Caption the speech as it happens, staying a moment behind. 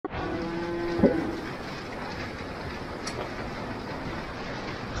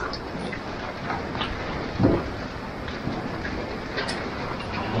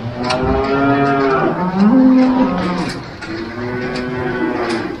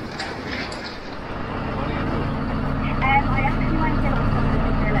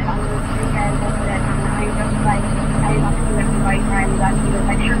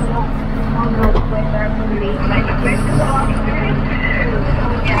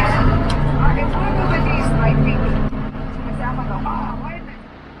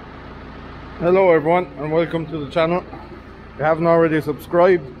Hello everyone and welcome to the channel. If you haven't already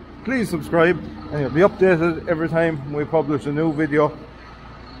subscribed, please subscribe and you'll be updated every time we publish a new video.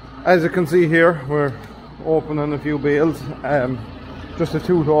 As you can see here, we're opening a few bales, just a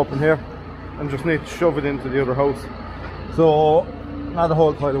two to open here and just need to shove it into the other house. So not a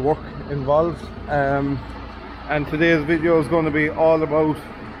whole pile of work involved, and today's video is going to be all about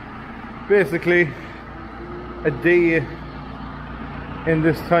basically a day in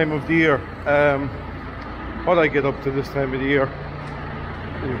this time of the year, what I get up to this time of the year.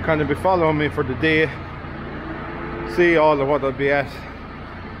 You'll kind of be following me for the day, see all of what I'll be at,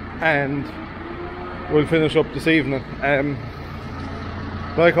 and we'll finish up this evening.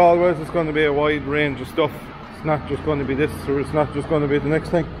 Like always, it's going to be a wide range of stuff. It's not just going to be this, or it's not just going to be the next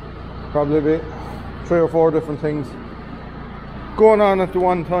thing. Probably be 3 or 4 different things going on at the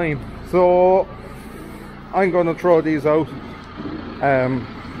one time. So I'm going to throw these out.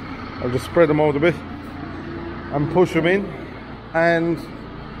 I'll just spread them out a bit and push them in, and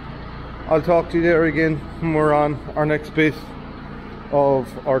I'll talk to you there again when we're on our next bit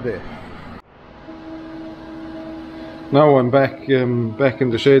of our day. Now I'm back in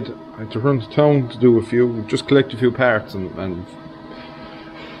the shed. I had to run to town to do just collect a few parts and a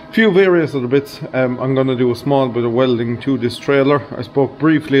few various other bits. I'm going to do a small bit of welding to this trailer. I spoke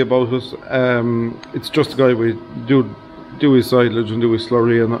briefly about it. It's just a guy we do his silage and do his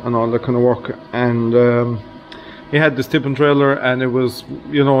slurry and all that kind of work, and he had this tipping trailer, and it was,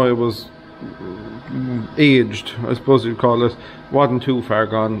 you know, it was aged, I suppose you'd call it. Wasn't too far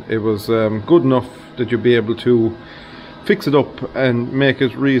gone. It was good enough that you'd be able to fix it up and make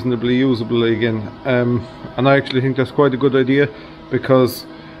it reasonably usable again, and I actually think that's quite a good idea, because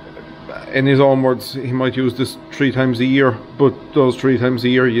in his own words, he might use this 3 times a year, but those 3 times a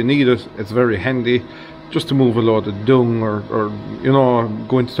year you need it. It's very handy just to move a load of dung, or you know,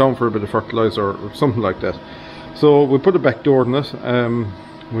 go into town for a bit of fertilizer or something like that. So we put a back door in it.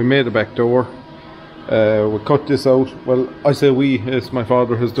 We made a back door. We cut this out. Well, I say we, as my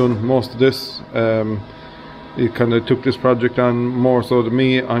father has done most of this. He kind of took this project on more so than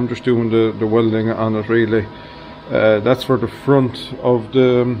me. I'm just doing the welding on it, really. That's for the front of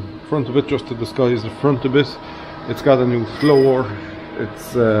it, just to disguise the front of it. It's got a new floor.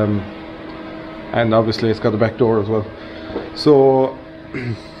 It's and obviously it's got a back door as well. So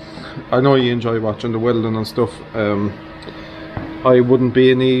I know you enjoy watching the welding and stuff. I wouldn't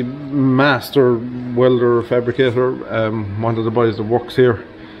be any master welder or fabricator. One of the boys that works here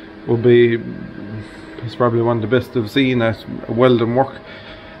he's probably one of the best I've seen at welding work,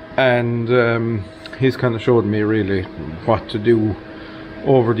 and he's kind of showed me really what to do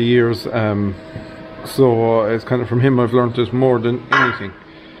over the years. So it's kind of from him I've learned this more than anything.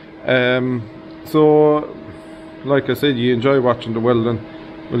 So like I said, you enjoy watching the welding.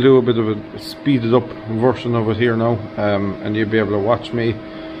 We'll do a bit of a speeded up version of it here now, and you'll be able to watch me.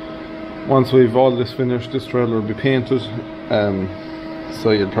 Once we've all this finished, this trailer will be painted,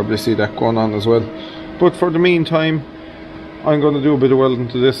 so you'll probably see that going on as well. But for the meantime, I'm going to do a bit of welding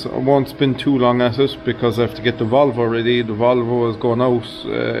to this. I won't spend too long at it, because I have to get the Volvo ready. The Volvo is going out.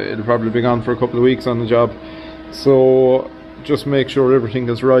 It'll probably be gone for a couple of weeks on the job, so just make sure everything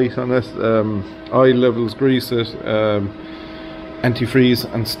is right on it. Oil levels, grease it, antifreeze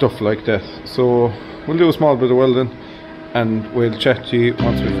and stuff like that. So we'll do a small bit of welding and we'll chat to you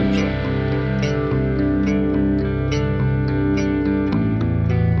once we finish up.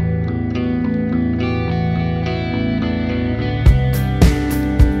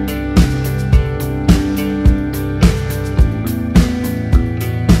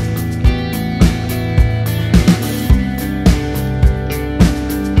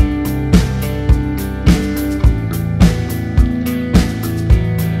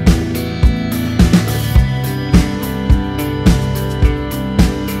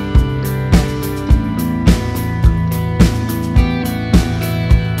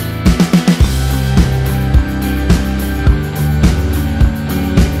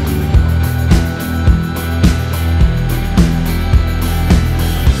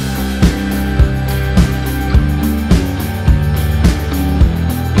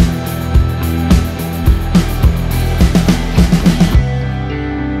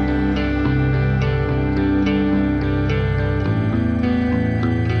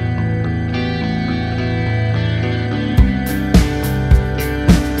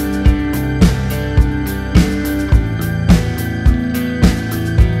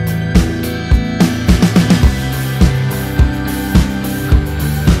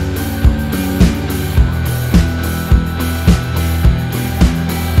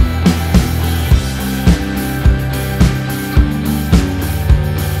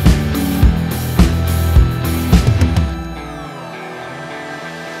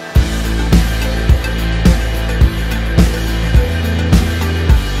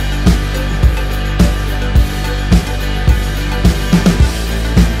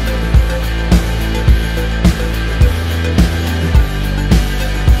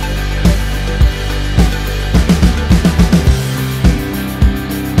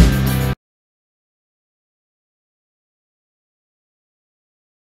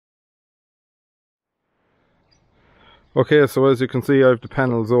 Okay, so as you can see, I have the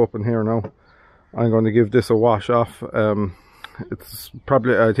panels open here now. I'm going to give this a wash off. It's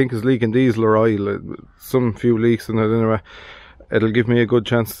probably, I think it's leaking diesel or oil, some few leaks in it anyway. It'll give me a good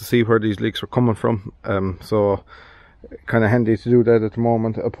chance to see where these leaks are coming from. So kind of handy to do that at the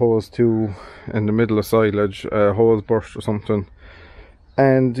moment, opposed to in the middle of silage, hose burst or something,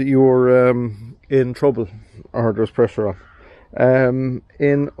 and you're in trouble, or there's pressure on.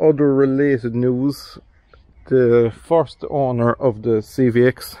 In other related news, the first owner of the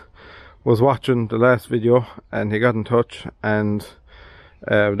CVX was watching the last video and he got in touch, and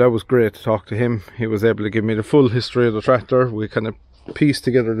that was great to talk to him. He was able to give me the full history of the tractor. We kind of pieced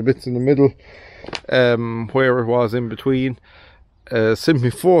together the bits in the middle, where it was in between, sent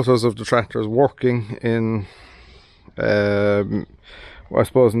me photos of the tractors working in I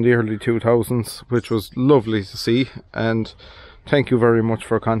suppose in the early 2000s, which was lovely to see. And thank you very much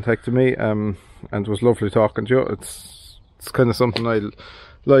for contacting me, and it was lovely talking to you. It's kind of something I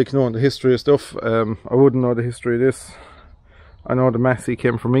like, knowing the history of stuff. I wouldn't know the history of this. I know the Massey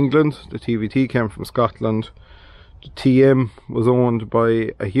came from England, the TVT came from Scotland, the TM was owned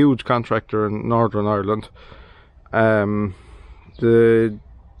by a huge contractor in Northern Ireland. The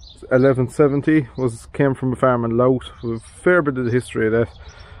 1170 came from a farm in Louth. A fair bit of the history of that.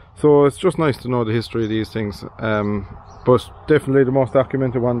 So it's just nice to know the history of these things. But definitely the most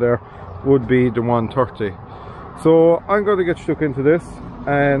documented one there would be the 130. So I'm going to get stuck into this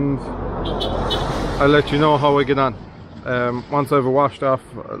and I'll let you know how I get on. Once I've washed off,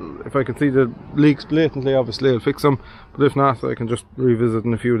 if I can see the leaks blatantly, obviously I'll fix them, but if not, I can just revisit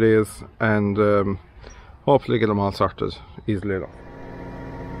in a few days and hopefully get them all sorted easily enough.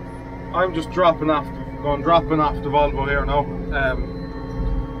 I'm just dropping off the Volvo here now.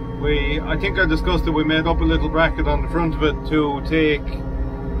 I think I discussed it, we made up a little bracket on the front of it to take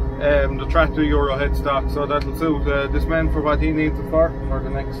the tractor Euro headstock, so that'll suit this man for what he needs it for the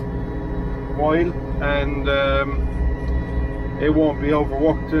next while, and it won't be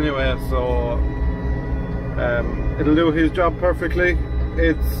overworked anyway, so it'll do his job perfectly.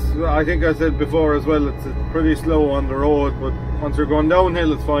 I think I said before as well, it's pretty slow on the road, but once you're going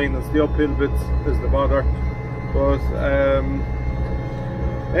downhill it's fine. It's the uphill bits is the bother. But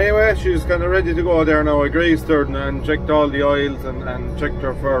anyway, she's kind of ready to go there now. I greased her and checked all the oils and checked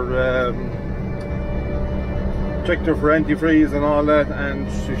her for antifreeze and all that, and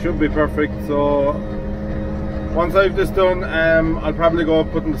she should be perfect. So once I've this done, I'll probably go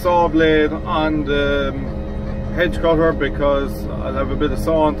putting the saw blade on the hedge cutter, because I'll have a bit of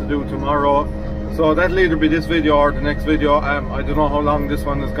sawing to do tomorrow. So that'll either be this video or the next video. I don't know how long this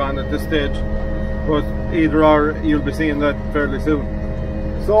one has gone at this stage, but either or, you'll be seeing that fairly soon.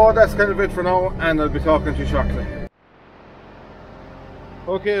 So that's kind of it for now, and I'll be talking to you shortly.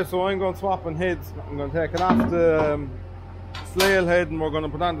 Okay, so I'm going swapping heads. I'm going to take it off the flail head and we're going to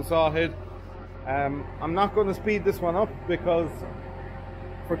put on the saw head. I'm not going to speed this one up because,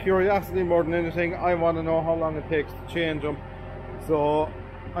 for curiosity more than anything, I want to know how long it takes to change them. So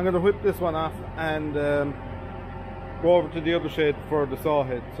I'm going to whip this one off and go over to the other shed for the saw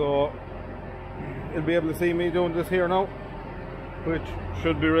head. So you'll be able to see me doing this here now, which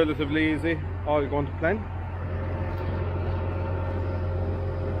should be relatively easy, all going to plan.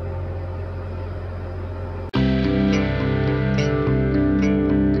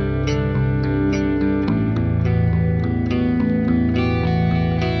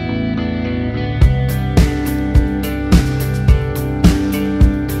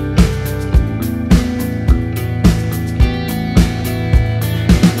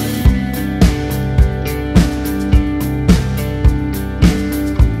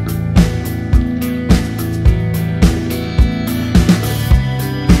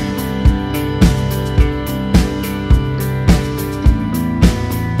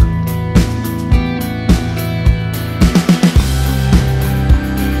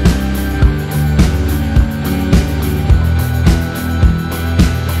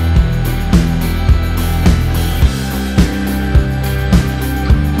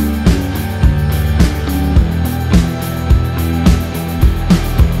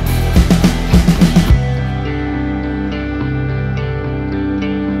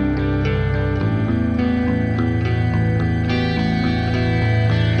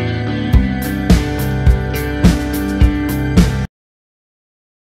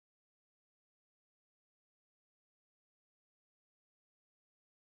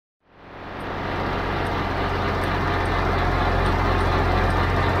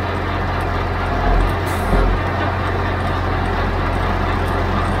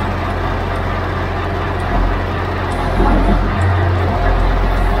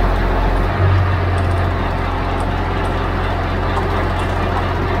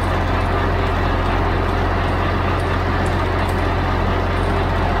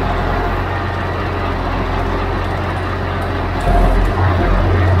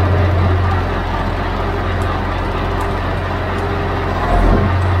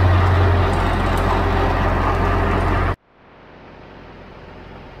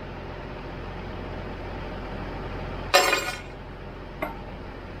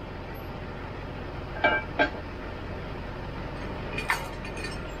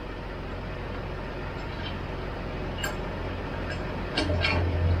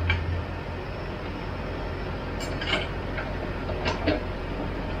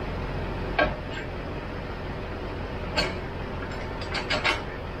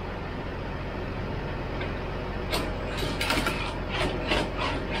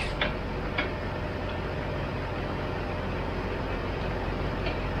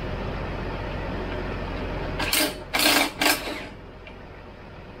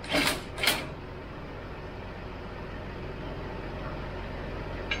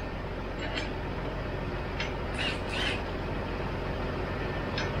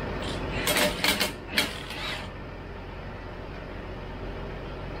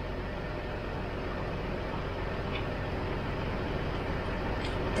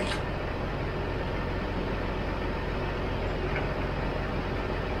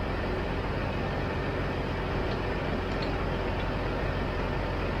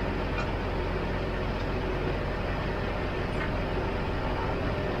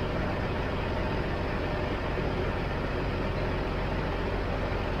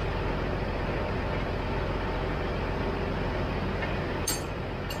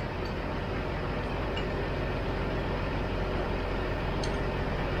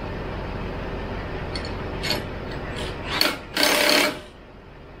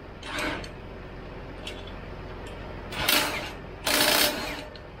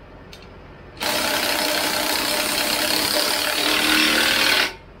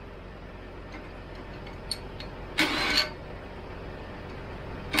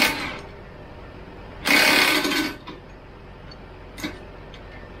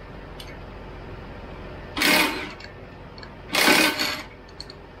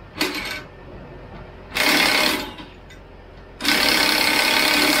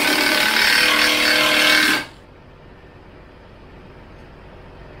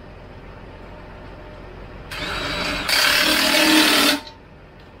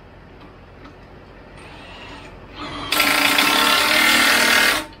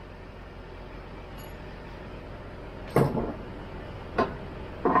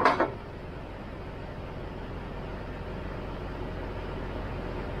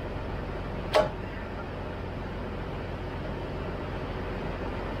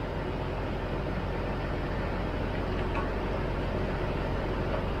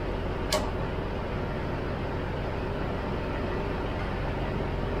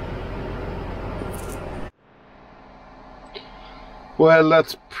 Well,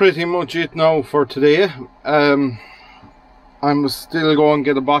 that's pretty much it now for today. I'm still going to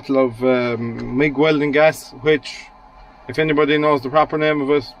get a bottle of MIG welding gas, which, if anybody knows the proper name of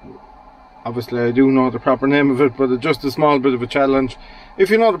it, obviously I do know the proper name of it, but it's just a small bit of a challenge.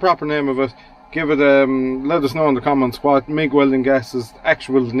 If you know the proper name of it, give it let us know in the comments what MIG welding gas's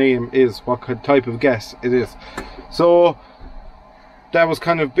actual name is, what type of gas it is. So that was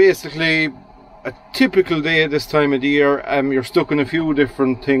kind of basically a typical day this time of the year. You're stuck in a few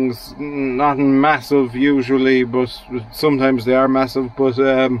different things, not massive usually, but sometimes they are massive, but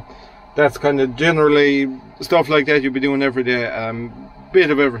that's kind of generally stuff like that you'll be doing every day,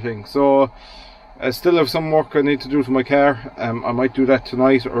 bit of everything. So I still have some work I need to do to my car. I might do that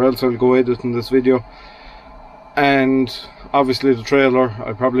tonight, or else I'll go editing this video. And obviously the trailer,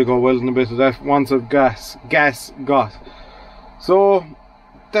 I'll probably go welding a bit of that once I've gas got. So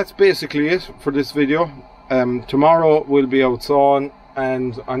that's basically it for this video. Tomorrow we'll be out sawing,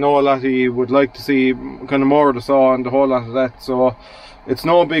 and I know a lot of you would like to see kind of more of the saw and the whole lot of that, so it's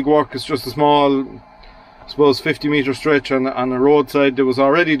no big work. It's just a small, I suppose, 50-meter stretch on a roadside that was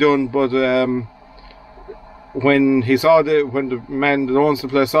already done, but when the man that owns the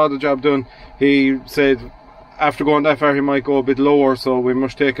place saw the job done, he said after going that far he might go a bit lower, so we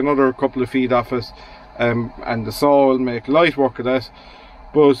must take another couple of feet off it, and the saw will make light work of that.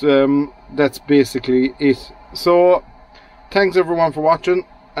 But that's basically it. So thanks everyone for watching,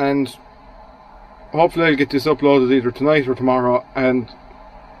 and hopefully I'll get this uploaded either tonight or tomorrow, and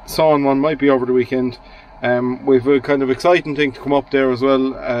sawing one might be over the weekend. We've a kind of exciting thing to come up there as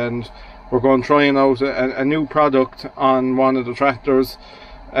well, and we're going trying out a new product on one of the tractors,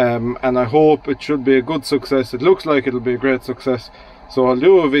 and I hope it should be a good success. It looks like it'll be a great success, so I'll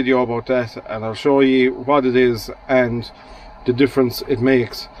do a video about that, and I'll show you what it is and the difference it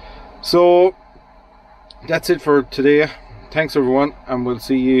makes. So that's it for today. Thanks everyone, and we'll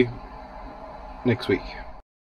see you next week.